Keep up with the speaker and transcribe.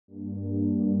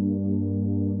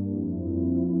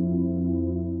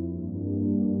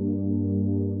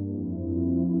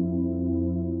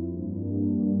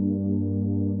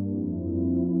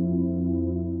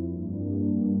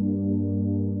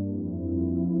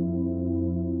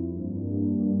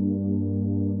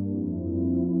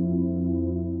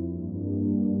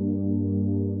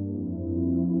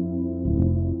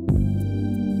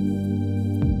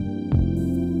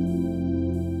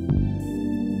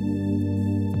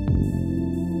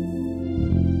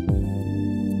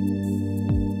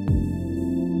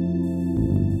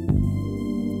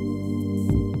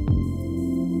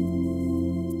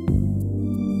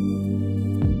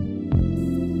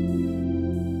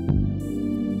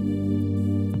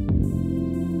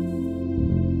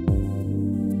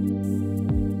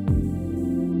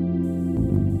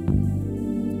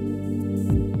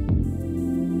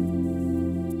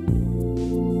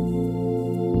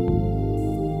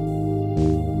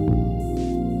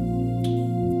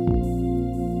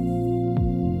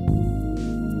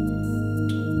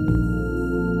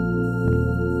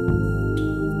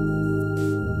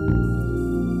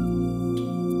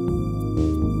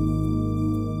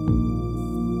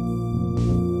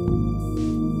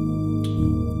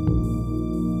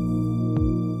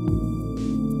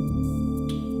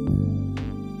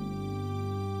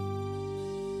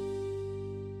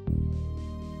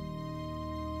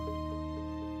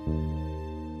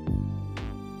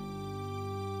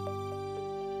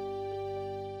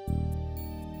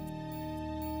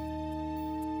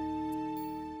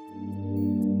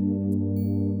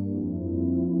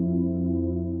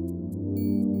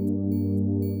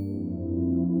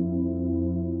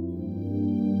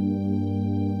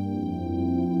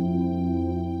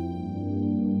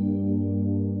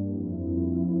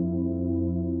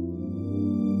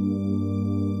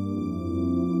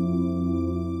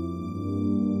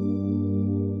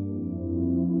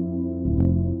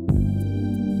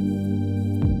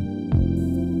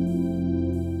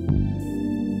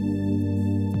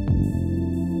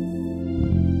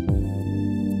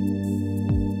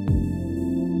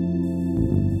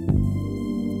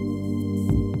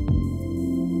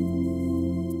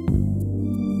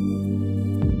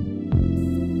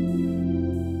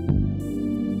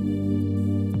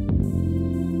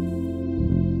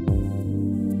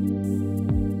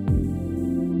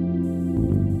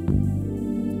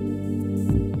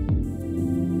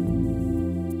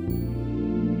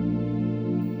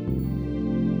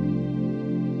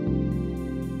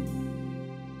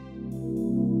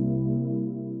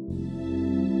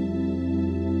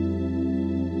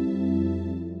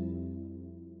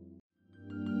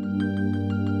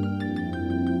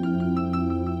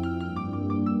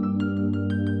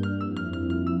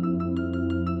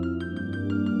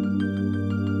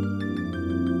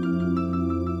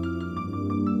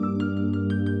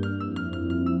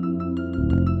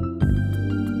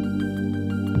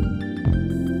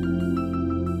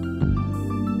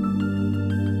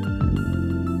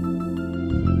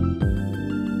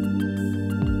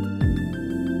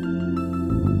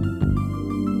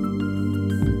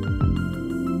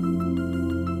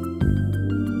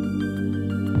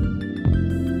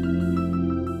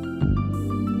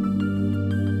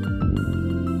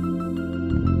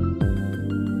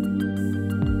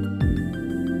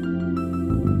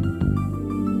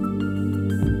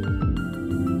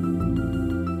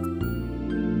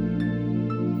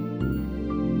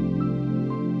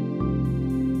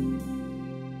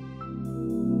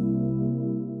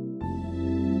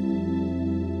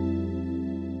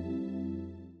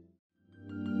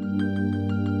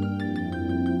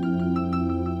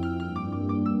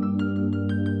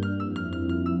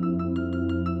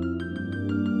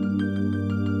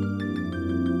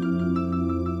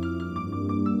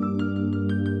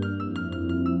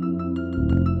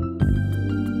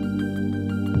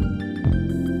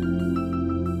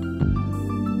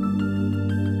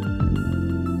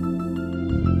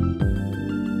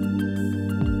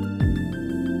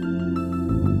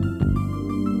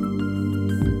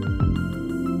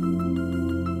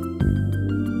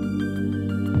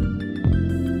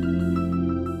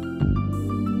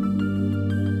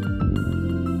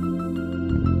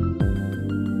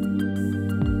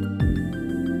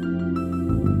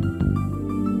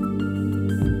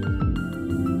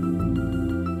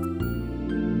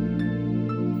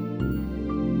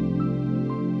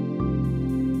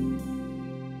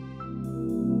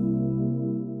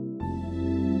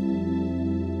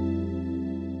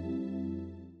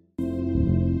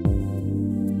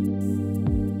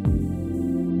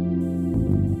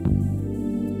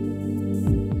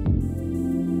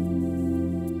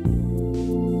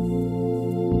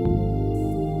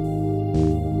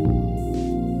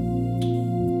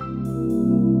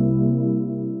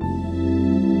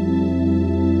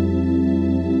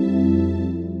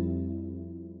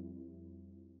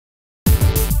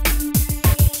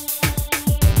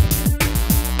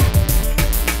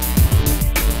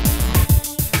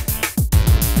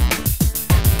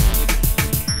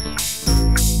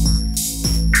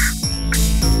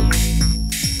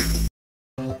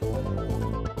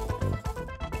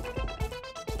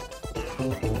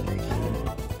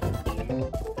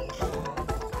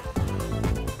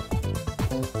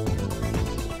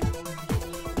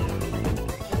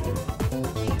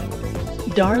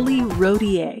Darlie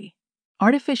Routier,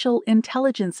 Artificial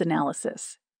Intelligence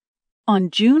Analysis. On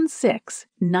June 6,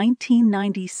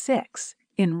 1996,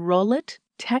 in Rolette,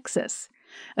 Texas,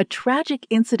 a tragic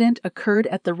incident occurred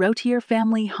at the Routier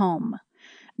family home.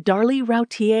 Darlie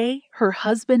Routier, her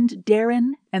husband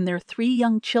Darren, and their 3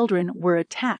 young children were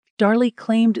attacked. Darlie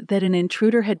claimed that an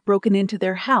intruder had broken into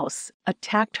their house,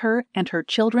 attacked her and her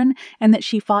children, and that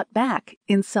she fought back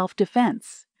in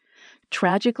self-defense.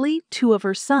 Tragically, 2 of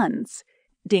her sons,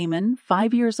 Damon,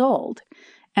 5 years old,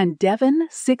 and Devin,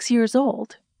 6 years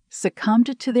old,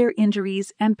 succumbed to their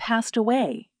injuries and passed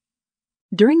away.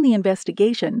 During the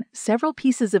investigation, several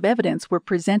pieces of evidence were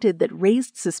presented that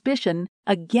raised suspicion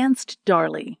against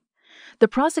Darlie. The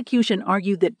prosecution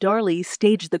argued that Darlie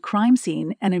staged the crime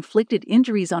scene and inflicted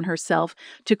injuries on herself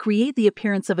to create the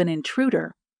appearance of an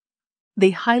intruder.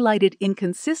 They highlighted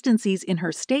inconsistencies in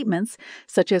her statements,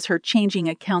 such as her changing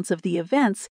accounts of the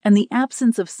events and the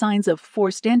absence of signs of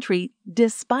forced entry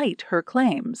despite her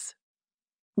claims.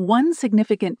 One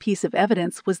significant piece of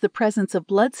evidence was the presence of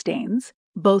bloodstains,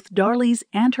 both Darlie's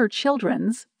and her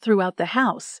children's, throughout the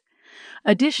house.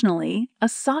 Additionally, a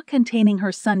sock containing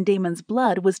her son Damon's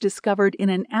blood was discovered in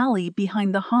an alley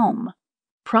behind the home.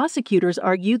 Prosecutors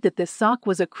argued that this sock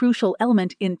was a crucial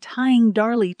element in tying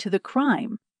Darlie to the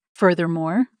crime.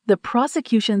 Furthermore, the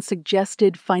prosecution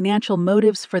suggested financial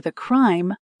motives for the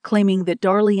crime, claiming that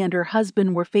Darlie and her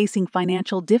husband were facing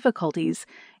financial difficulties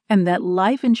and that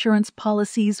life insurance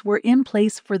policies were in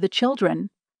place for the children.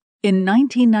 In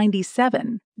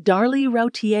 1997, Darlie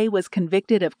Routier was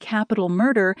convicted of capital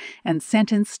murder and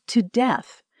sentenced to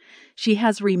death. She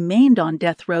has remained on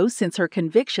death row since her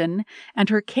conviction, and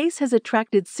her case has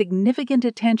attracted significant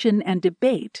attention and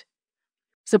debate.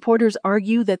 Supporters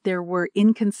argue that there were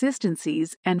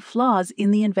inconsistencies and flaws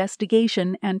in the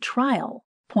investigation and trial,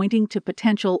 pointing to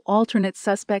potential alternate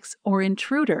suspects or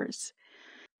intruders.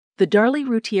 The Darlie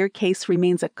Routier case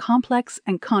remains a complex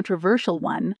and controversial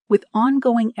one, with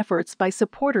ongoing efforts by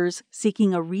supporters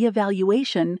seeking a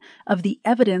reevaluation of the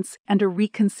evidence and a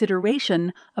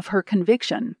reconsideration of her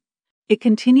conviction. It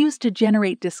continues to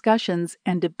generate discussions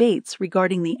and debates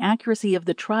regarding the accuracy of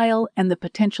the trial and the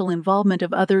potential involvement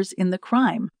of others in the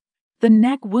crime. The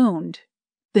neck wound.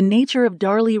 The nature of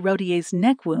Darlie Routier's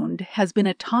neck wound has been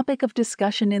a topic of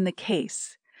discussion in the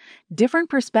case. Different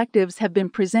perspectives have been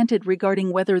presented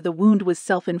regarding whether the wound was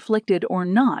self-inflicted or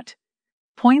not.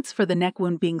 Points for the neck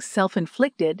wound being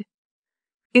self-inflicted.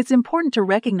 It's important to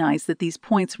recognize that these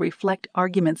points reflect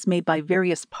arguments made by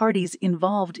various parties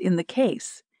involved in the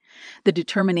case. The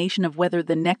determination of whether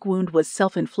the neck wound was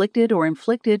self-inflicted or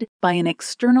inflicted by an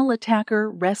external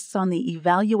attacker rests on the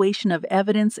evaluation of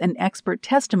evidence and expert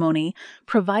testimony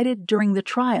provided during the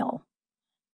trial.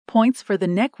 Points for the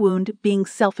neck wound being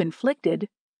self-inflicted.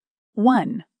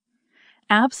 1.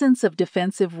 Absence of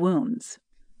defensive wounds.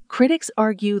 Critics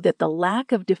argue that the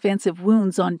lack of defensive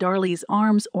wounds on Darlie's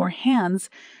arms or hands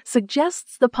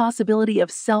suggests the possibility of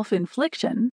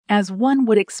self-infliction, as one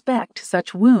would expect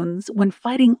such wounds when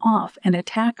fighting off an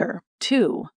attacker.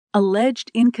 2.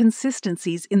 Alleged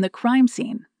inconsistencies in the crime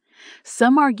scene.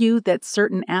 Some argue that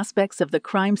certain aspects of the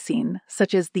crime scene,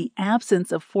 such as the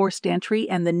absence of forced entry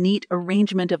and the neat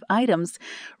arrangement of items,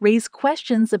 raise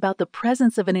questions about the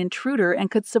presence of an intruder and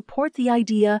could support the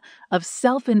idea of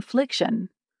self-infliction.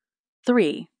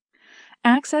 3.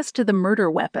 Access to the murder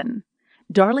weapon.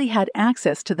 Darlie had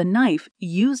access to the knife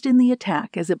used in the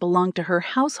attack as it belonged to her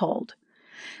household.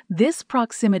 This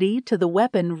proximity to the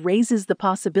weapon raises the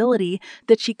possibility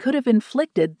that she could have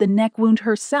inflicted the neck wound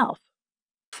herself.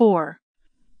 4.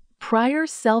 Prior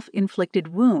self-inflicted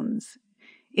wounds.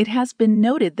 It has been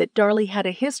noted that Darlie had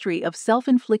a history of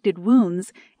self-inflicted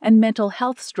wounds and mental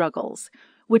health struggles,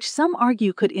 which some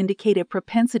argue could indicate a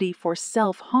propensity for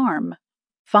self-harm.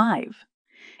 5.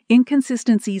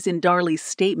 Inconsistencies in Darlie's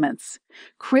statements.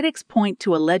 Critics point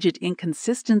to alleged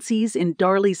inconsistencies in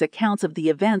Darlie's accounts of the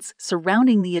events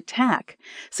surrounding the attack,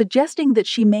 suggesting that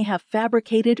she may have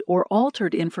fabricated or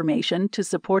altered information to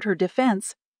support her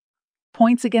defense.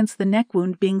 Points against the neck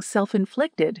wound being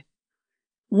self-inflicted.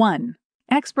 1.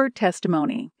 Expert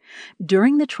testimony.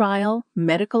 During the trial,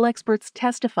 medical experts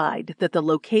testified that the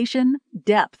location,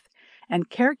 depth, and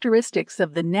characteristics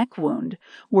of the neck wound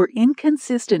were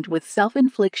inconsistent with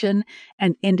self-infliction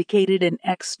and indicated an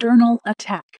external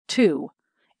attack. 2.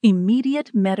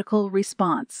 Immediate medical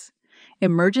response.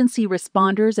 Emergency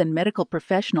responders and medical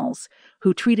professionals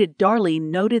who treated Darlie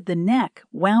noted the neck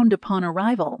wound upon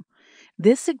arrival.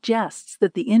 This suggests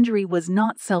that the injury was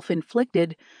not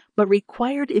self-inflicted, but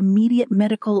required immediate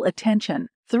medical attention.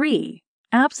 3.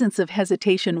 Absence of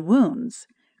hesitation wounds.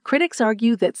 Critics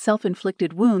argue that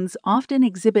self-inflicted wounds often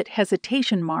exhibit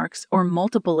hesitation marks or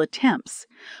multiple attempts,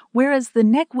 whereas the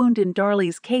neck wound in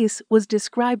Darlie's case was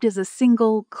described as a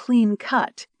single, clean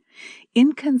cut,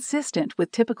 inconsistent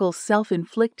with typical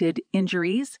self-inflicted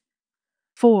injuries.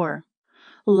 4.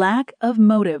 Lack of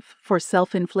motive for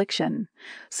self-infliction.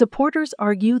 Supporters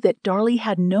argue that Darlie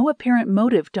had no apparent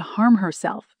motive to harm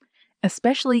herself,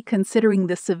 especially considering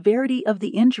the severity of the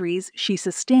injuries she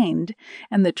sustained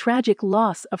and the tragic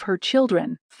loss of her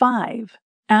children. 5.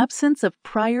 Absence of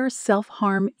prior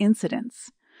self-harm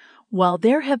incidents. While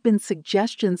there have been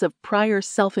suggestions of prior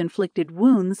self-inflicted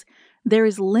wounds, there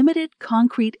is limited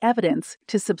concrete evidence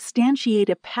to substantiate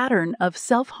a pattern of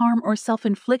self-harm or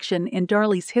self-infliction in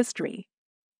Darlie's history.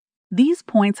 These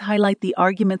points highlight the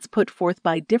arguments put forth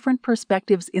by different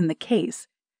perspectives in the case.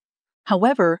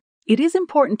 However, it is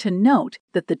important to note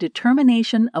that the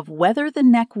determination of whether the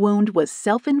neck wound was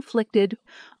self-inflicted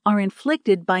or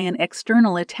inflicted by an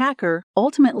external attacker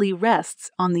ultimately rests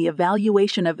on the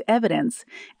evaluation of evidence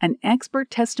and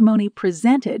expert testimony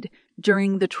presented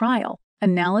during the trial.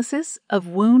 Analysis of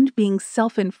wound being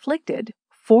self-inflicted,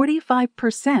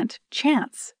 45%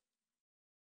 chance.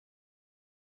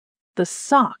 The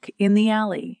sock in the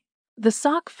alley. The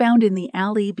sock found in the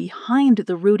alley behind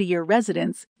the Routier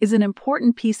residence is an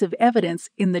important piece of evidence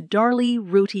in the Darlie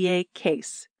Routier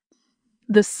case.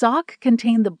 The sock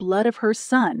contained the blood of her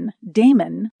son,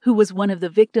 Damon, who was one of the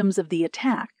victims of the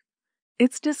attack.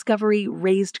 Its discovery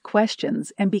raised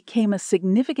questions and became a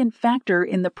significant factor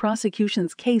in the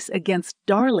prosecution's case against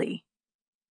Darlie.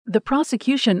 The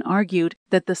prosecution argued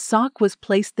that the sock was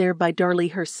placed there by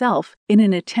Darlie herself in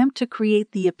an attempt to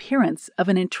create the appearance of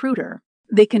an intruder.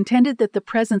 They contended that the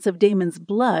presence of Damon's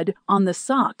blood on the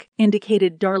sock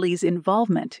indicated Darlie's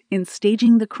involvement in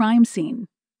staging the crime scene.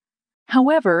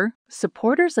 However,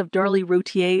 supporters of Darlie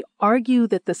Routier argue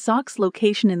that the sock's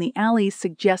location in the alley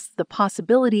suggests the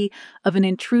possibility of an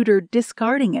intruder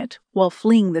discarding it while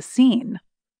fleeing the scene.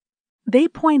 They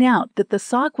point out that the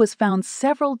sock was found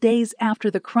several days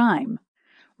after the crime,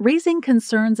 raising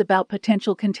concerns about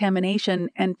potential contamination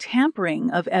and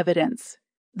tampering of evidence.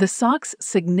 The sock's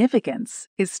significance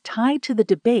is tied to the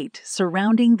debate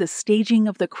surrounding the staging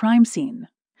of the crime scene.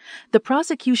 The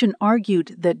prosecution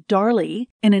argued that Darlie,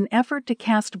 in an effort to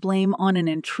cast blame on an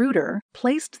intruder,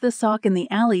 placed the sock in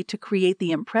the alley to create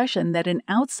the impression that an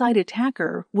outside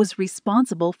attacker was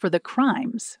responsible for the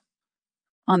crimes.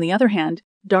 On the other hand,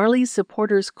 Darlie's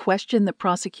supporters questioned the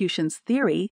prosecution's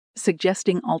theory,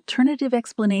 suggesting alternative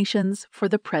explanations for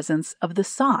the presence of the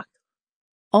sock.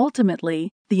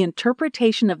 Ultimately, the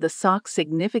interpretation of the sock's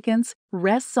significance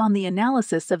rests on the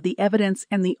analysis of the evidence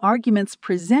and the arguments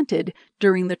presented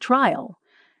during the trial.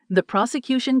 The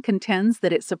prosecution contends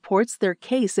that it supports their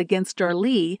case against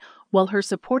Darlie, while her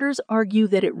supporters argue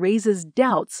that it raises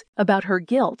doubts about her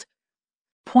guilt.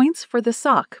 Points for the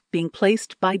sock being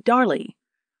placed by Darlie.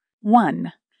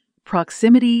 1.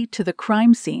 Proximity to the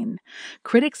crime scene.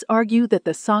 Critics argue that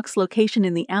the sock's location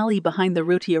in the alley behind the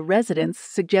Routier residence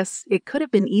suggests it could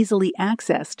have been easily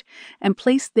accessed and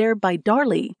placed there by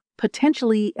Darlie,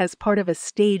 potentially as part of a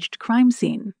staged crime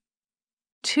scene.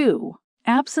 2.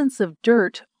 Absence of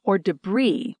dirt or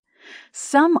debris.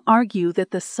 Some argue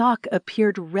that the sock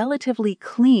appeared relatively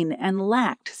clean and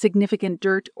lacked significant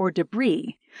dirt or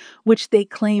debris, which they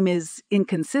claim is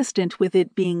inconsistent with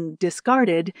it being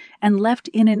discarded and left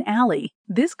in an alley.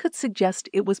 This could suggest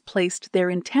it was placed there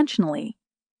intentionally.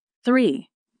 3.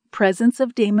 Presence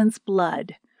of Damon's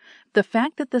blood. The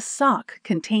fact that the sock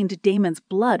contained Damon's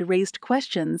blood raised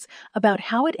questions about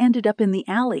how it ended up in the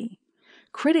alley.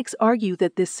 Critics argue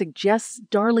that this suggests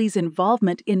Darlie's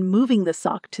involvement in moving the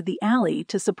sock to the alley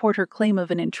to support her claim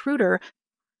of an intruder.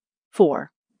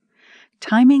 4.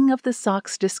 Timing of the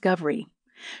sock's discovery.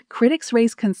 Critics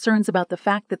raise concerns about the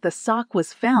fact that the sock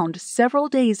was found several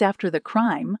days after the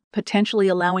crime, potentially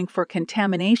allowing for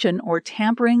contamination or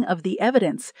tampering of the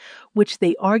evidence, which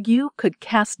they argue could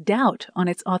cast doubt on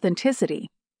its authenticity.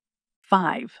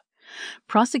 5.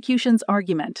 Prosecution's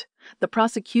argument. The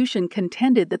prosecution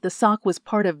contended that the sock was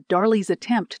part of Darlie's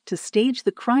attempt to stage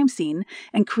the crime scene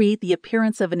and create the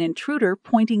appearance of an intruder,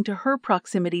 pointing to her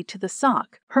proximity to the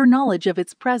sock, her knowledge of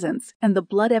its presence, and the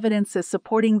blood evidence as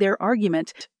supporting their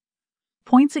argument.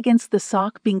 Points against the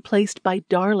sock being placed by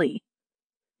Darlie.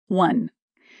 1.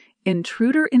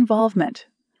 Intruder involvement.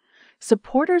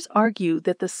 Supporters argue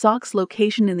that the sock's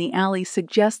location in the alley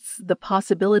suggests the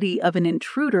possibility of an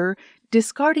intruder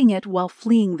discarding it while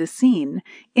fleeing the scene,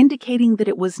 indicating that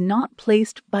it was not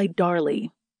placed by Darlie.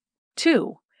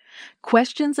 2.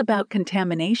 Questions about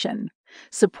contamination.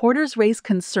 Supporters raised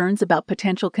concerns about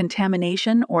potential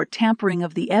contamination or tampering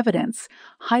of the evidence,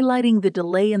 highlighting the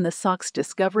delay in the sock's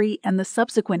discovery and the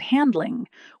subsequent handling,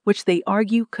 which they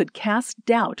argue could cast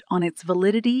doubt on its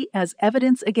validity as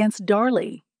evidence against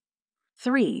Darlie.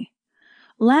 3.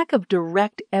 Lack of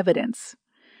direct evidence.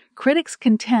 Critics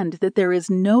contend that there is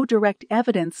no direct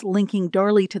evidence linking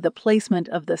Darlie to the placement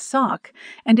of the sock,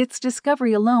 and its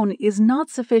discovery alone is not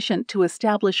sufficient to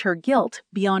establish her guilt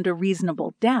beyond a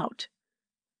reasonable doubt.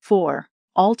 4.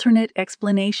 Alternate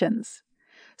explanations.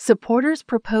 Supporters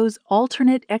propose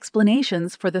alternate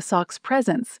explanations for the sock's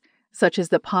presence, such as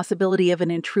the possibility of an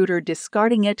intruder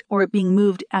discarding it or it being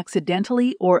moved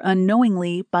accidentally or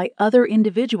unknowingly by other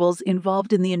individuals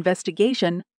involved in the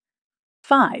investigation.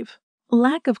 5.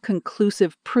 Lack of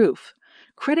conclusive proof.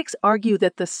 Critics argue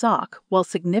that the sock, while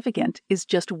significant, is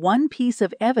just one piece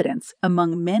of evidence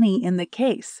among many in the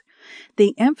case.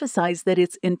 They emphasize that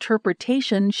its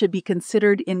interpretation should be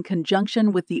considered in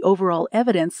conjunction with the overall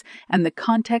evidence and the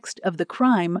context of the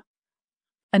crime.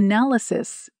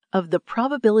 Analysis of the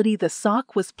probability the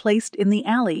sock was placed in the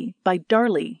alley by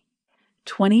Darlie.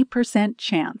 20%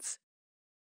 chance.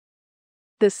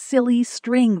 The silly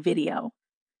string video.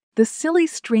 The silly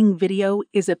string video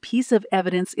is a piece of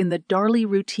evidence in the Darlie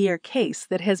Routier case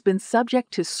that has been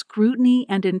subject to scrutiny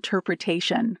and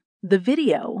interpretation. The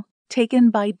video, taken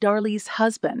by Darlie's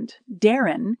husband,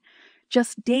 Darren,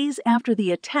 just days after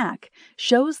the attack,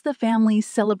 shows the family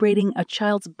celebrating a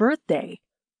child's birthday.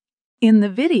 In the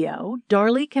video,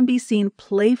 Darlie can be seen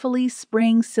playfully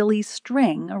spraying silly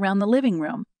string around the living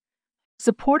room.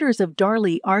 Supporters of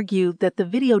Darlie argue that the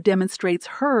video demonstrates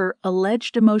her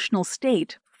alleged emotional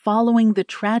state following the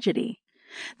tragedy.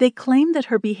 They claim that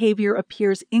her behavior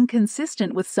appears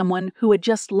inconsistent with someone who had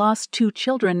just lost 2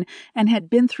 children and had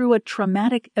been through a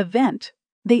traumatic event.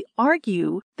 They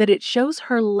argue that it shows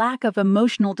her lack of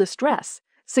emotional distress,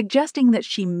 suggesting that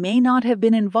she may not have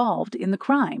been involved in the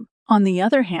crime. On the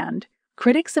other hand,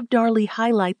 critics of Darlie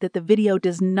highlight that the video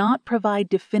does not provide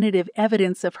definitive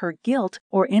evidence of her guilt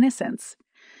or innocence.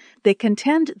 They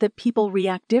contend that people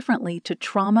react differently to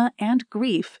trauma and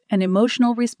grief, and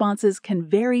emotional responses can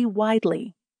vary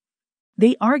widely.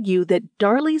 They argue that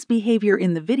Darlie's behavior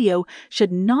in the video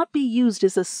should not be used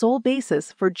as a sole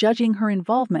basis for judging her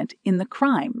involvement in the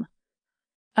crime.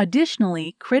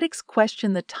 Additionally, critics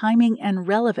question the timing and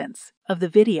relevance of the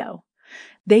video.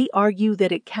 They argue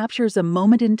that it captures a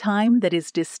moment in time that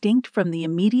is distinct from the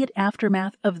immediate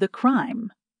aftermath of the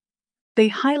crime. They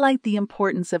highlight the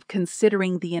importance of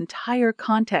considering the entire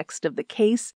context of the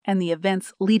case and the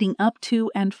events leading up to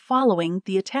and following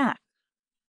the attack.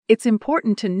 It's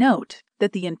important to note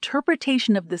that the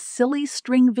interpretation of the silly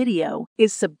string video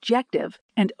is subjective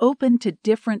and open to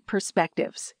different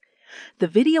perspectives. The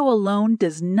video alone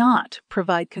does not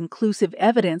provide conclusive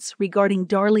evidence regarding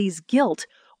Darlie's guilt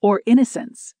or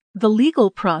innocence. The legal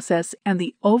process and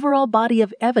the overall body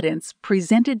of evidence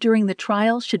presented during the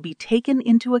trial should be taken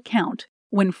into account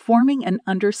when forming an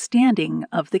understanding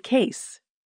of the case.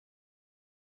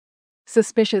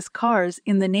 Suspicious cars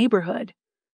in the neighborhood.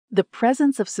 The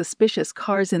presence of suspicious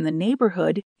cars in the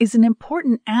neighborhood is an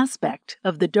important aspect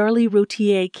of the Darlie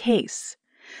Routier case.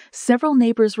 Several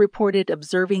neighbors reported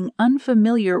observing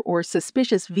unfamiliar or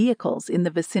suspicious vehicles in the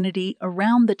vicinity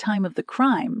around the time of the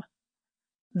crime.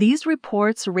 These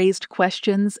reports raised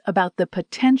questions about the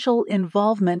potential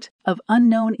involvement of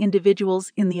unknown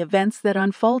individuals in the events that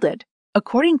unfolded.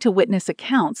 According to witness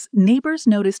accounts, neighbors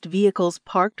noticed vehicles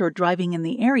parked or driving in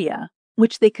the area,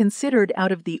 which they considered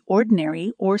out of the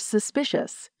ordinary or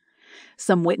suspicious.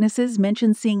 Some witnesses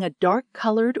mentioned seeing a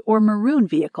dark-colored or maroon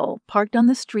vehicle parked on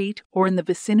the street or in the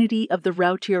vicinity of the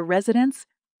Routier residence.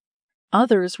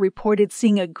 Others reported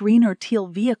seeing a green or teal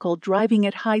vehicle driving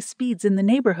at high speeds in the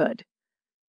neighborhood.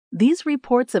 These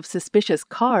reports of suspicious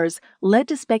cars led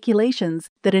to speculations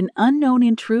that an unknown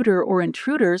intruder or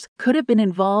intruders could have been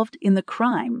involved in the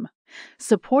crime.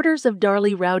 Supporters of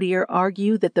Darlie Routier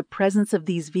argue that the presence of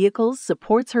these vehicles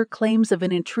supports her claims of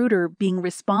an intruder being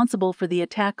responsible for the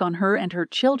attack on her and her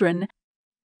children.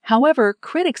 However,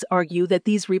 critics argue that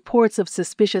these reports of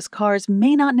suspicious cars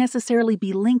may not necessarily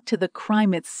be linked to the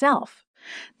crime itself.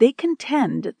 They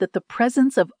contend that the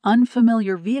presence of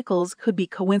unfamiliar vehicles could be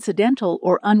coincidental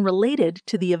or unrelated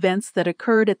to the events that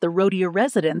occurred at the Routier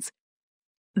residence.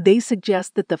 They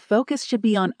suggest that the focus should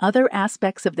be on other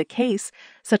aspects of the case,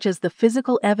 such as the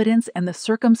physical evidence and the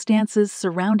circumstances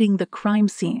surrounding the crime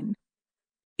scene.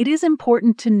 It is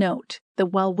important to note that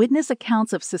while witness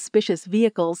accounts of suspicious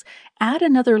vehicles add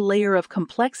another layer of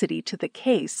complexity to the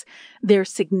case, their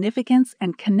significance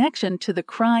and connection to the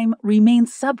crime remain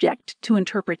subject to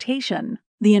interpretation.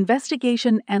 The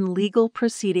investigation and legal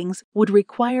proceedings would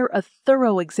require a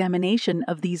thorough examination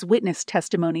of these witness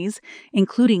testimonies,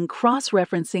 including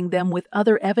cross-referencing them with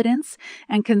other evidence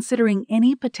and considering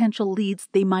any potential leads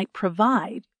they might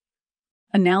provide.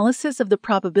 Analysis of the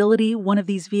probability one of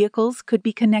these vehicles could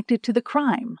be connected to the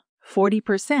crime,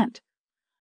 40%.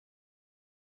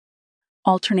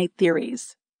 Alternate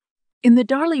theories. In the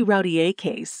Darlie Routier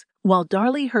case, while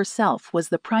Darlie herself was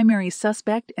the primary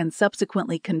suspect and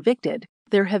subsequently convicted,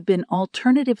 there have been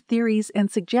alternative theories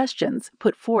and suggestions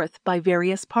put forth by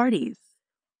various parties.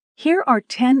 Here are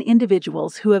 10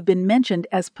 individuals who have been mentioned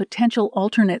as potential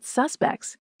alternate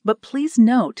suspects, but please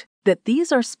note that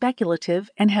these are speculative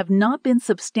and have not been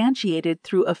substantiated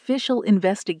through official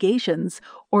investigations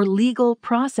or legal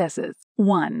processes.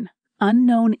 1.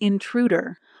 Unknown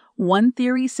intruder. One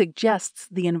theory suggests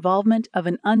the involvement of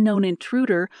an unknown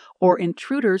intruder or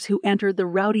intruders who entered the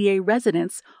Routier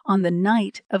residence on the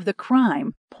night of the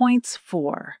crime. Points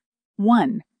for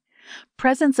 1.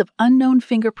 Presence of unknown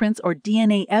fingerprints or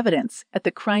DNA evidence at the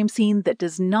crime scene that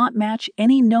does not match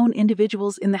any known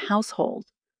individuals in the household.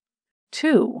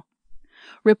 2.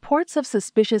 Reports of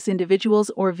suspicious individuals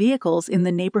or vehicles in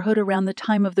the neighborhood around the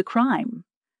time of the crime.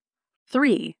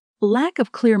 3. Lack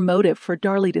of clear motive for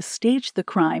Darlie to stage the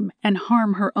crime and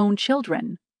harm her own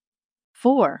children.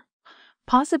 4.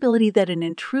 Possibility that an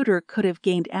intruder could have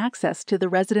gained access to the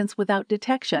residence without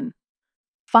detection.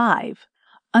 5.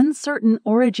 Uncertain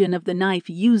origin of the knife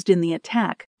used in the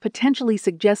attack, potentially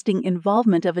suggesting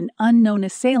involvement of an unknown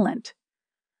assailant.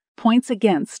 Points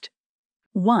against.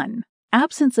 1.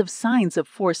 Absence of signs of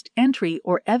forced entry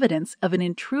or evidence of an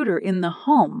intruder in the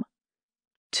home.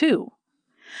 2.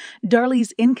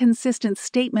 Darlie's inconsistent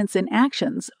statements and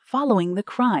actions following the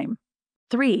crime.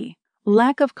 3.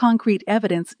 Lack of concrete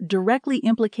evidence directly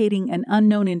implicating an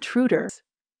unknown intruder.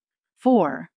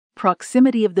 4.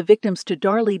 Proximity of the victims to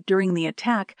Darlie during the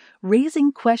attack,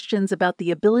 raising questions about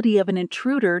the ability of an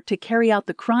intruder to carry out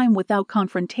the crime without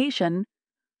confrontation.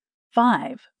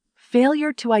 5.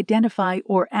 Failure to identify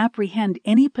or apprehend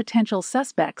any potential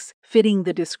suspects fitting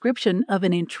the description of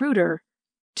an intruder.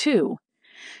 2.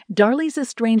 Darlie's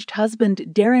estranged husband,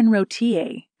 Darlie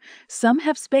Routier. Some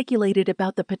have speculated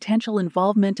about the potential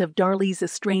involvement of Darlie's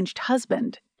estranged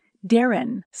husband,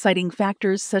 Darren, citing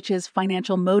factors such as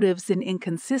financial motives and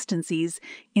inconsistencies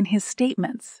in his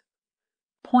statements.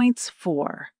 Points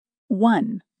for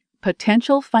 1.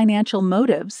 Potential financial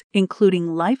motives,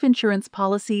 including life insurance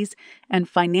policies and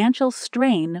financial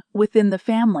strain within the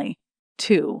family.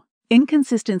 2.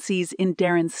 Inconsistencies in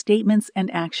Darren's statements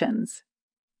and actions.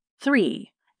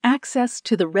 3. Access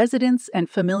to the residence and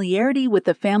familiarity with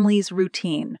the family's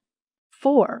routine.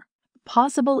 4.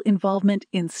 Possible involvement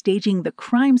in staging the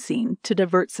crime scene to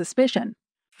divert suspicion.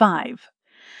 5.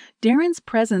 Darren's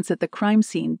presence at the crime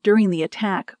scene during the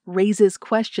attack raises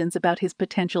questions about his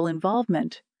potential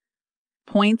involvement.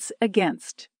 Points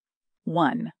against.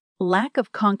 1. Lack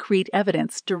of concrete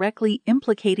evidence directly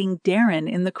implicating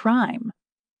Darren in the crime.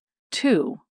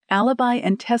 2. Alibi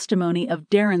and testimony of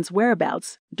Darren's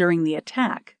whereabouts during the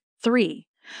attack. 3.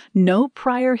 No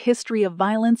prior history of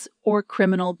violence or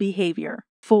criminal behavior.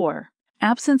 4.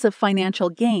 Absence of financial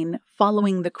gain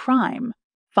following the crime.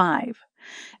 5.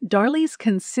 Darlie's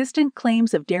consistent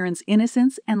claims of Darren's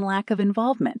innocence and lack of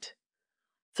involvement.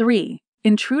 3.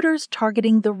 Intruders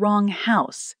targeting the wrong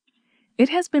house. It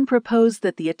has been proposed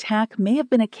that the attack may have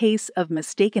been a case of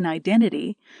mistaken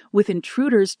identity, with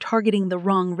intruders targeting the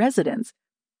wrong residence.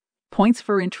 Points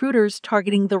for intruders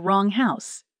targeting the wrong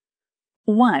house.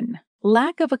 1.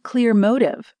 Lack of a clear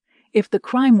motive. If the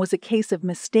crime was a case of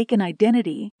mistaken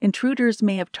identity, intruders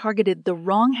may have targeted the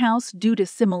wrong house due to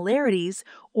similarities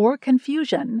or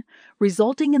confusion,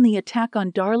 resulting in the attack on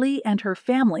Darlie and her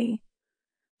family.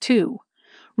 2.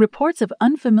 Reports of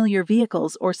unfamiliar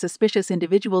vehicles or suspicious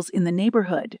individuals in the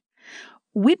neighborhood.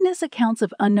 Witness accounts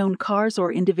of unknown cars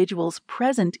or individuals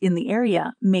present in the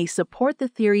area may support the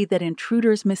theory that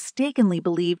intruders mistakenly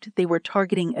believed they were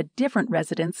targeting a different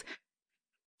residence.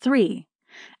 3.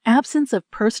 Absence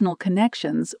of personal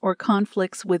connections or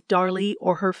conflicts with Darlie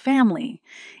or her family.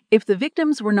 If the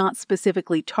victims were not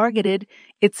specifically targeted,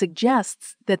 it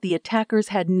suggests that the attackers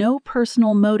had no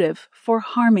personal motive for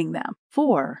harming them.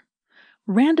 4.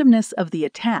 Randomness of the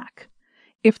attack.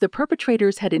 If the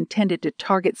perpetrators had intended to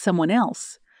target someone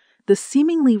else, the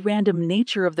seemingly random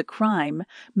nature of the crime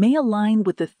may align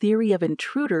with the theory of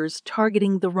intruders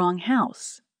targeting the wrong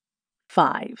house.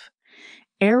 5.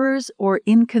 Errors or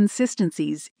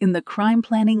inconsistencies in the crime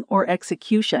planning or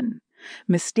execution.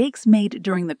 Mistakes made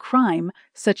during the crime,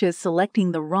 such as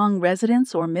selecting the wrong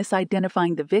residence or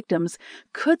misidentifying the victims,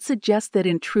 could suggest that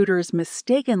intruders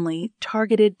mistakenly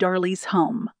targeted Darlie's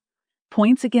home.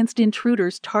 Points against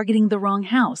intruders targeting the wrong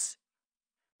house.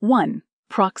 1.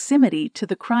 Proximity to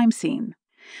the crime scene.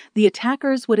 The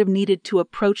attackers would have needed to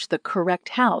approach the correct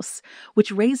house,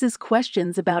 which raises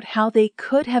questions about how they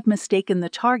could have mistaken the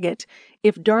target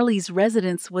if Darlie's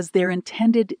residence was their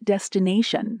intended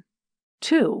destination.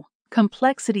 2.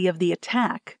 Complexity of the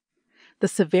attack. The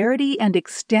severity and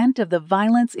extent of the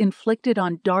violence inflicted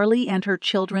on Darlie and her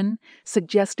children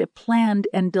suggest a planned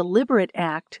and deliberate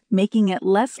act, making it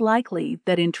less likely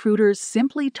that intruders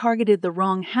simply targeted the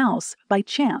wrong house by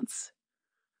chance.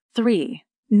 3.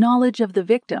 Knowledge of the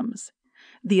victims.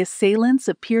 The assailants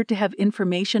appeared to have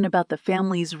information about the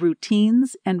family's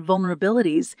routines and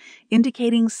vulnerabilities,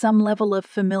 indicating some level of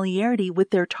familiarity with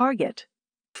their target.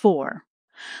 4.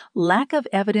 Lack of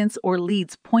evidence or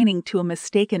leads pointing to a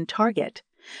mistaken target.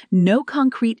 No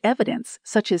concrete evidence,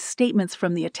 such as statements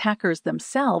from the attackers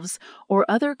themselves or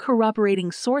other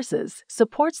corroborating sources,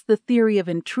 supports the theory of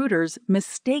intruders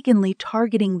mistakenly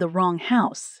targeting the wrong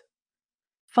house.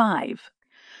 5.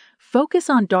 Focus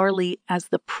on Darlie as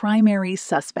the primary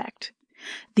suspect.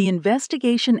 The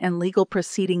investigation and legal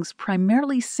proceedings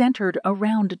primarily centered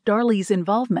around Darlie's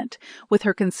involvement, with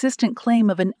her consistent claim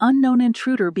of an unknown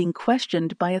intruder being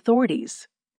questioned by authorities.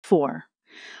 4.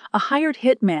 A hired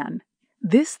hitman.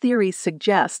 This theory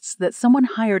suggests that someone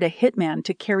hired a hitman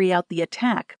to carry out the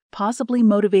attack, possibly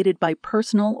motivated by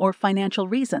personal or financial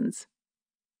reasons.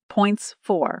 Points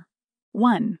 4.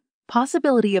 1.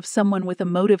 Possibility of someone with a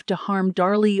motive to harm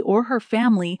Darlie or her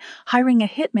family hiring a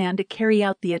hitman to carry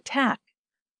out the attack.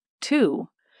 2.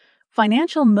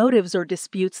 Financial motives or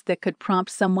disputes that could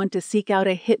prompt someone to seek out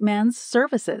a hitman's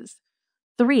services.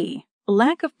 3.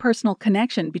 Lack of personal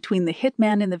connection between the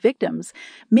hitman and the victims,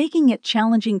 making it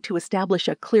challenging to establish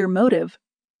a clear motive.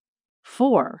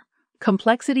 4.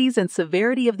 Complexities and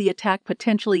severity of the attack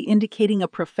potentially indicating a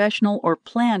professional or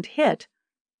planned hit.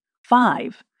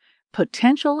 5.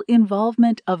 Potential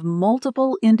involvement of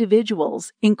multiple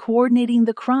individuals in coordinating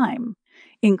the crime,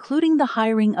 including the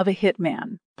hiring of a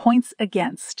hitman. Points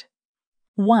against.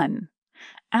 1.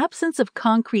 Absence of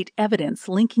concrete evidence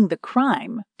linking the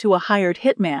crime to a hired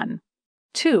hitman.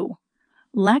 2.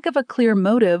 Lack of a clear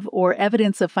motive or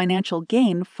evidence of financial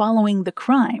gain following the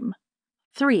crime.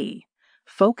 3.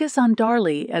 Focus on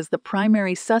Darlie as the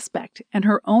primary suspect and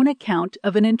her own account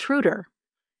of an intruder.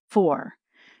 4.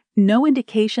 No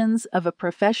indications of a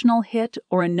professional hit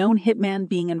or a known hitman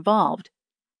being involved.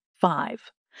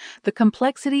 5. The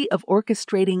complexity of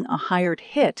orchestrating a hired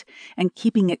hit and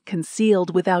keeping it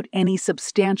concealed without any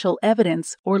substantial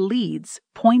evidence or leads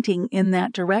pointing in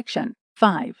that direction.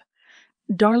 5.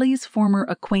 Darlie's former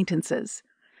acquaintances.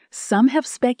 Some have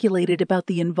speculated about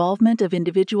the involvement of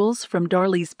individuals from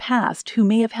Darlie's past who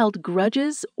may have held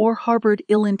grudges or harbored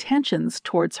ill intentions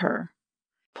towards her.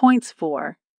 Points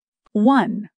 4.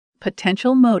 1.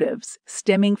 Potential motives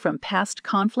stemming from past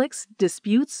conflicts,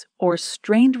 disputes, or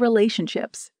strained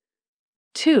relationships.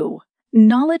 2.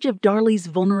 Knowledge of Darlie's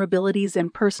vulnerabilities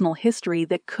and personal history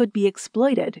that could be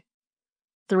exploited.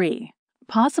 3.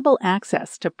 Possible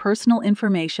access to personal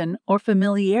information or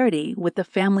familiarity with the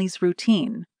family's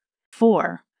routine.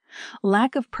 4.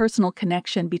 Lack of personal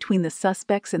connection between the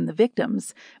suspects and the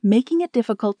victims, making it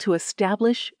difficult to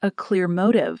establish a clear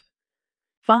motive.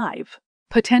 5.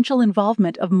 Potential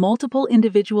involvement of multiple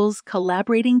individuals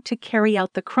collaborating to carry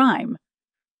out the crime.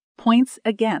 Points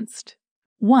against.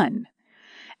 1.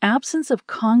 Absence of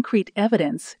concrete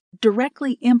evidence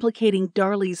directly implicating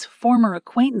Darlie's former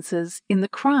acquaintances in the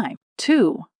crime.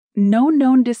 2. No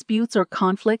known disputes or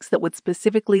conflicts that would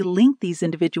specifically link these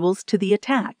individuals to the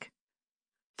attack.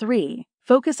 3.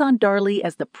 Focus on Darlie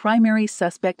as the primary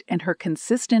suspect and her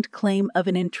consistent claim of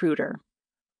an intruder.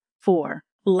 4.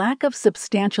 Lack of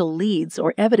substantial leads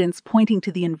or evidence pointing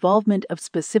to the involvement of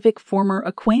specific former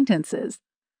acquaintances.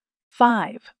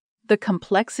 5. The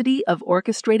complexity of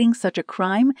orchestrating such a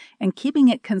crime and keeping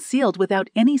it concealed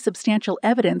without any substantial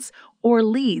evidence or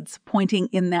leads pointing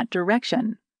in that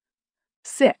direction.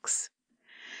 6.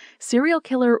 Serial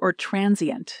killer or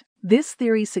transient. This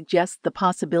theory suggests the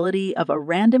possibility of a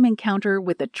random encounter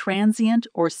with a transient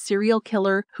or serial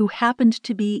killer who happened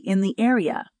to be in the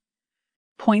area.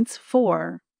 Points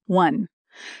 4. 1.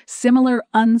 Similar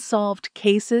unsolved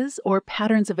cases or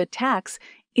patterns of attacks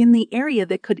in the area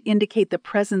that could indicate the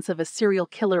presence of a serial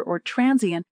killer or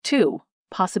transient. 2.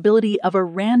 Possibility of a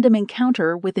random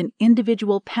encounter with an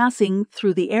individual passing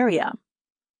through the area.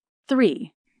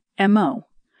 3. MO.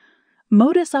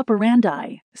 Modus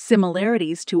operandi,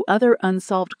 similarities to other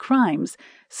unsolved crimes,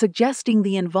 suggesting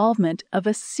the involvement of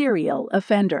a serial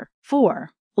offender. 4.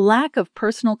 Lack of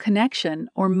personal connection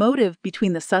or motive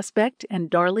between the suspect and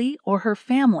Darlie or her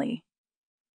family.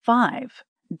 5.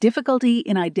 Difficulty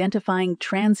in identifying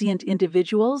transient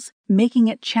individuals, making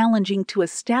it challenging to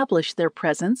establish their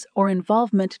presence or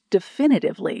involvement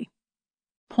definitively.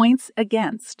 Points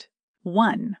against.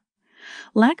 1.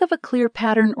 Lack of a clear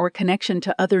pattern or connection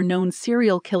to other known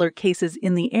serial killer cases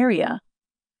in the area.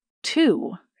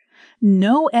 2.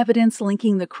 No evidence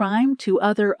linking the crime to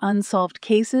other unsolved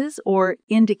cases or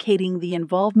indicating the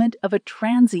involvement of a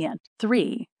transient.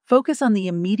 3. Focus on the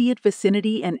immediate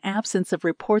vicinity and absence of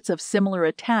reports of similar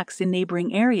attacks in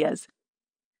neighboring areas.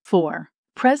 4.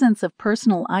 Presence of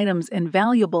personal items and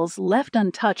valuables left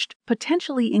untouched,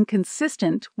 potentially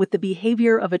inconsistent with the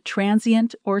behavior of a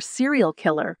transient or serial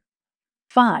killer.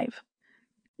 5.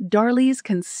 Darlie's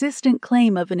consistent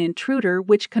claim of an intruder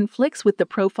which conflicts with the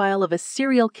profile of a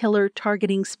serial killer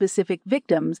targeting specific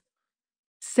victims.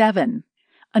 7.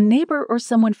 A neighbor or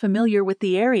someone familiar with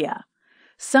the area.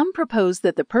 Some propose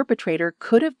that the perpetrator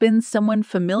could have been someone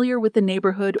familiar with the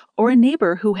neighborhood or a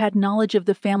neighbor who had knowledge of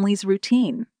the family's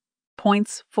routine.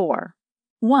 Points 4.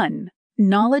 1.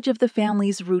 Knowledge of the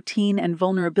family's routine and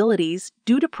vulnerabilities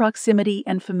due to proximity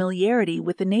and familiarity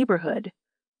with the neighborhood.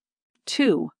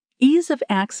 2. Ease of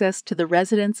access to the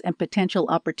residence and potential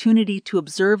opportunity to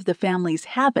observe the family's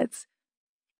habits.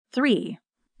 3.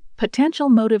 Potential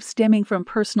motive stemming from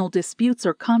personal disputes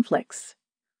or conflicts.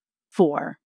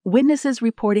 4. Witnesses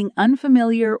reporting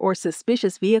unfamiliar or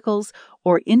suspicious vehicles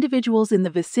or individuals in the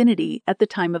vicinity at the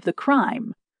time of the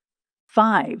crime.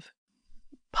 5.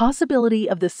 Possibility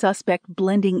of the suspect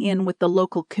blending in with the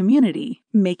local community,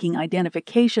 making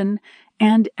identification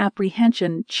and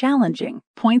apprehension challenging.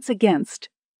 Points against.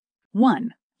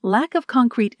 1. Lack of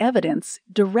concrete evidence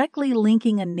directly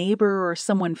linking a neighbor or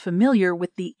someone familiar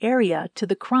with the area to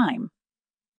the crime.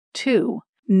 2.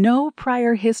 No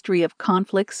prior history of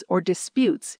conflicts or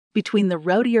disputes between the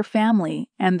Routier family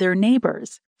and their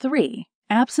neighbors. 3.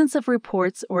 Absence of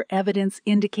reports or evidence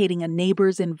indicating a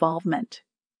neighbor's involvement.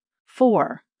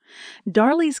 4.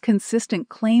 Darlie's consistent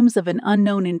claims of an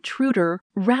unknown intruder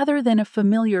rather than a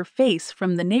familiar face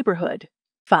from the neighborhood.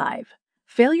 5.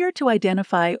 Failure to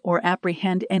identify or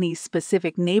apprehend any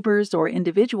specific neighbors or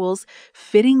individuals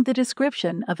fitting the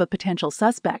description of a potential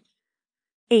suspect.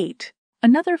 8.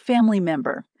 Another family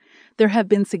member. There have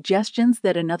been suggestions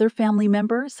that another family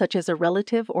member, such as a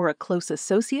relative or a close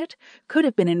associate, could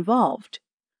have been involved.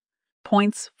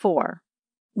 Points 4.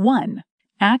 1.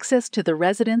 Access to the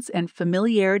residence and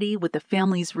familiarity with the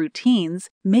family's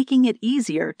routines, making it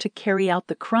easier to carry out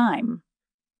the crime.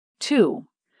 2.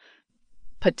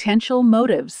 Potential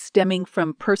motives stemming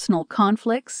from personal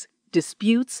conflicts,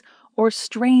 disputes, or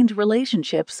strained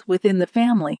relationships within the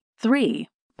family. 3.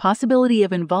 Possibility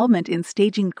of involvement in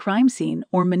staging the crime scene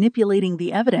or manipulating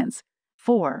the evidence.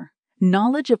 4.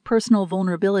 Knowledge of personal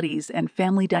vulnerabilities and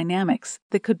family dynamics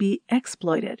that could be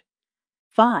exploited.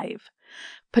 5.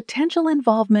 Potential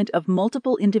involvement of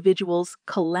multiple individuals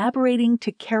collaborating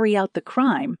to carry out the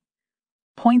crime.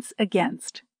 Points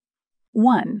against.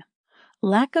 1.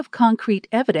 Lack of concrete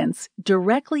evidence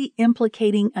directly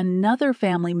implicating another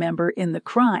family member in the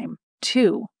crime.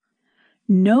 2.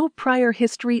 No prior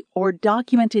history or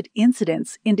documented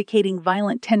incidents indicating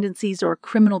violent tendencies or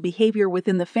criminal behavior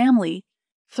within the family.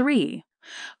 3.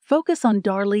 Focus on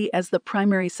Darlie as the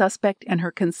primary suspect and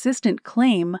her consistent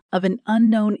claim of an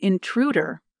unknown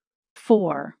intruder.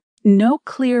 4. No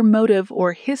clear motive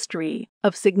or history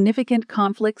of significant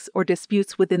conflicts or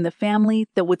disputes within the family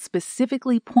that would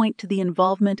specifically point to the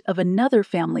involvement of another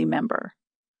family member.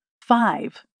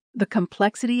 5. The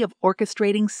complexity of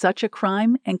orchestrating such a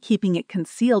crime and keeping it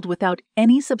concealed without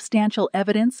any substantial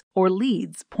evidence or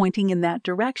leads pointing in that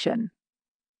direction.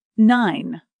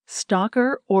 9.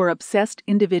 Stalker or obsessed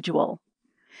individual.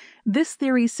 This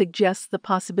theory suggests the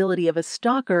possibility of a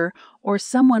stalker or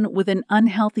someone with an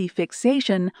unhealthy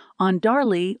fixation on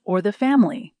Darlie or the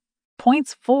family.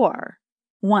 Points 4.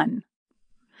 1.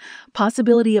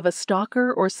 Possibility of a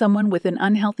stalker or someone with an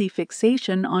unhealthy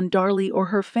fixation on Darlie or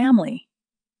her family.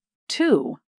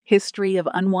 2. History of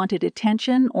unwanted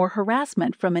attention or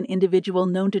harassment from an individual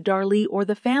known to Darlie or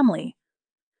the family.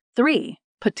 3.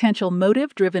 Potential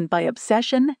motive driven by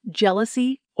obsession,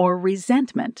 jealousy, or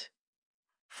resentment.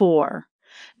 4.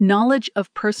 Knowledge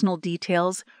of personal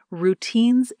details,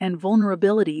 routines, and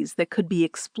vulnerabilities that could be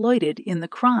exploited in the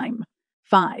crime.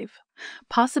 5.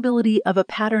 Possibility of a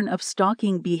pattern of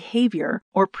stalking behavior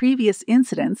or previous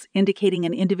incidents indicating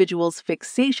an individual's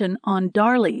fixation on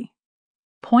Darlie.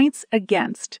 Points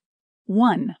against.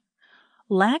 1.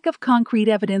 Lack of concrete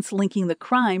evidence linking the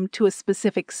crime to a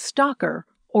specific stalker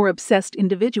or obsessed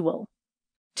individual.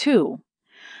 2.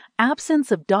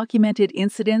 Absence of documented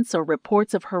incidents or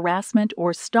reports of harassment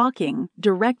or stalking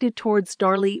directed towards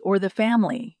Darlie or the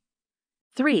family.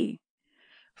 3.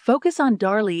 Focus on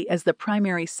Darlie as the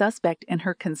primary suspect and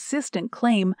her consistent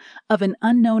claim of an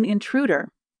unknown intruder.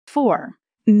 4.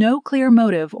 No clear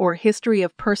motive or history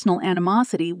of personal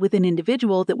animosity with an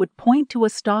individual that would point to a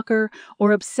stalker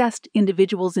or obsessed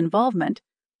individual's involvement.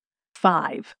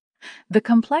 5. The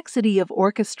complexity of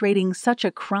orchestrating such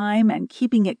a crime and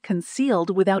keeping it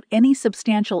concealed without any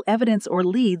substantial evidence or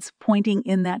leads pointing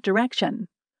in that direction.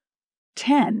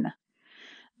 10.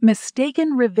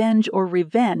 Mistaken revenge or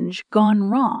revenge gone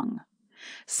wrong.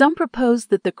 Some propose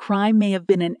that the crime may have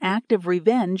been an act of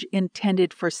revenge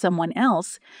intended for someone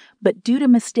else, but due to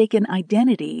mistaken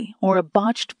identity or a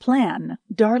botched plan,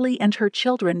 Darlie and her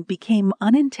children became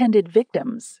unintended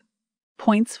victims.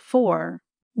 Points 4.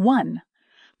 1.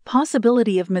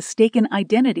 Possibility of mistaken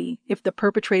identity if the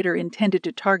perpetrator intended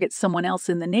to target someone else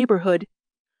in the neighborhood.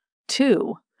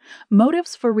 2.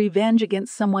 Motives for revenge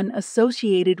against someone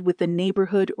associated with the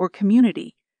neighborhood or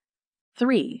community.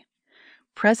 3.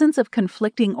 Presence of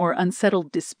conflicting or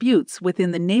unsettled disputes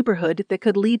within the neighborhood that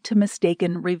could lead to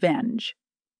mistaken revenge.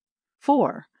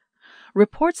 4.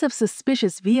 Reports of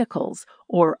suspicious vehicles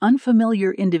or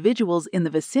unfamiliar individuals in the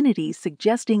vicinity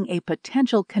suggesting a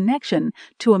potential connection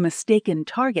to a mistaken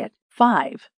target.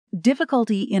 5.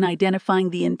 Difficulty in identifying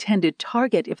the intended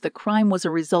target if the crime was a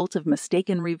result of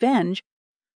mistaken revenge.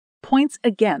 Points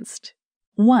against.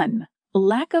 1.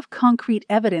 Lack of concrete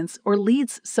evidence or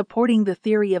leads supporting the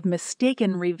theory of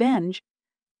mistaken revenge.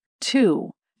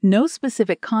 2. No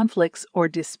specific conflicts or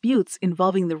disputes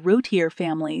involving the Routier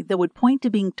family that would point to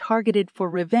being targeted for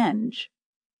revenge.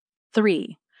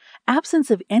 3.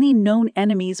 Absence of any known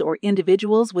enemies or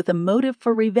individuals with a motive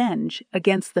for revenge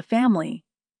against the family.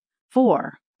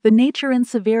 4. The nature and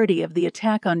severity of the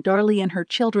attack on Darlie and her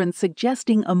children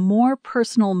suggesting a more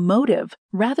personal motive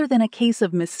rather than a case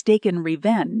of mistaken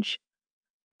revenge.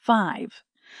 5.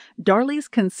 Darlie's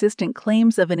consistent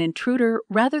claims of an intruder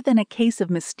rather than a case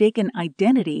of mistaken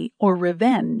identity or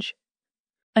revenge.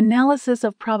 Analysis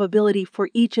of probability for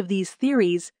each of these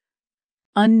theories.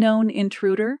 Unknown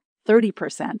intruder,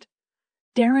 30%.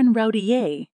 Darlie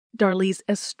Routier, Darlie's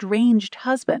estranged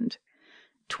husband,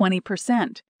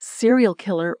 20%. Serial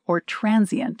killer or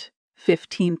transient,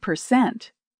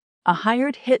 15%. A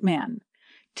hired hitman,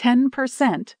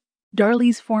 10%.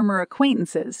 Darlie's former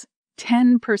acquaintances,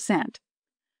 10%.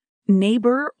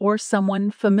 Neighbor or someone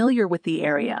familiar with the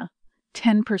area,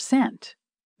 10%.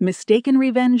 Mistaken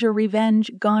revenge or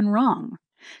revenge gone wrong,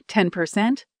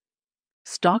 10%.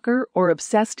 Stalker or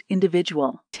obsessed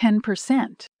individual,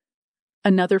 10%.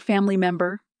 Another family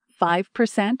member,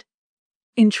 5%.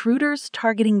 Intruders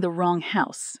targeting the wrong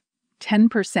house,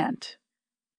 10%.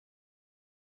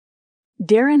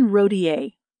 Darlie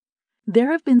Routier.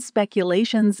 There have been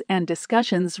speculations and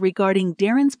discussions regarding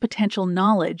Darren's potential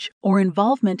knowledge or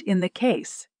involvement in the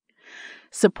case.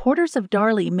 Supporters of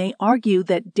Darlie may argue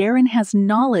that Darren has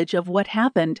knowledge of what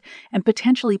happened and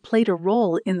potentially played a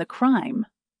role in the crime.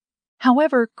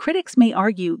 However, critics may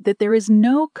argue that there is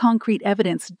no concrete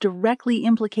evidence directly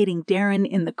implicating Darren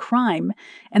in the crime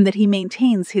and that he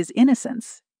maintains his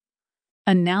innocence.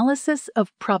 Analysis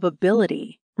of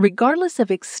probability. Regardless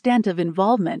of extent of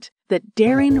involvement, that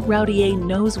Darlie Routier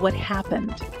knows what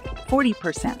happened,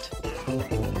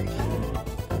 40%.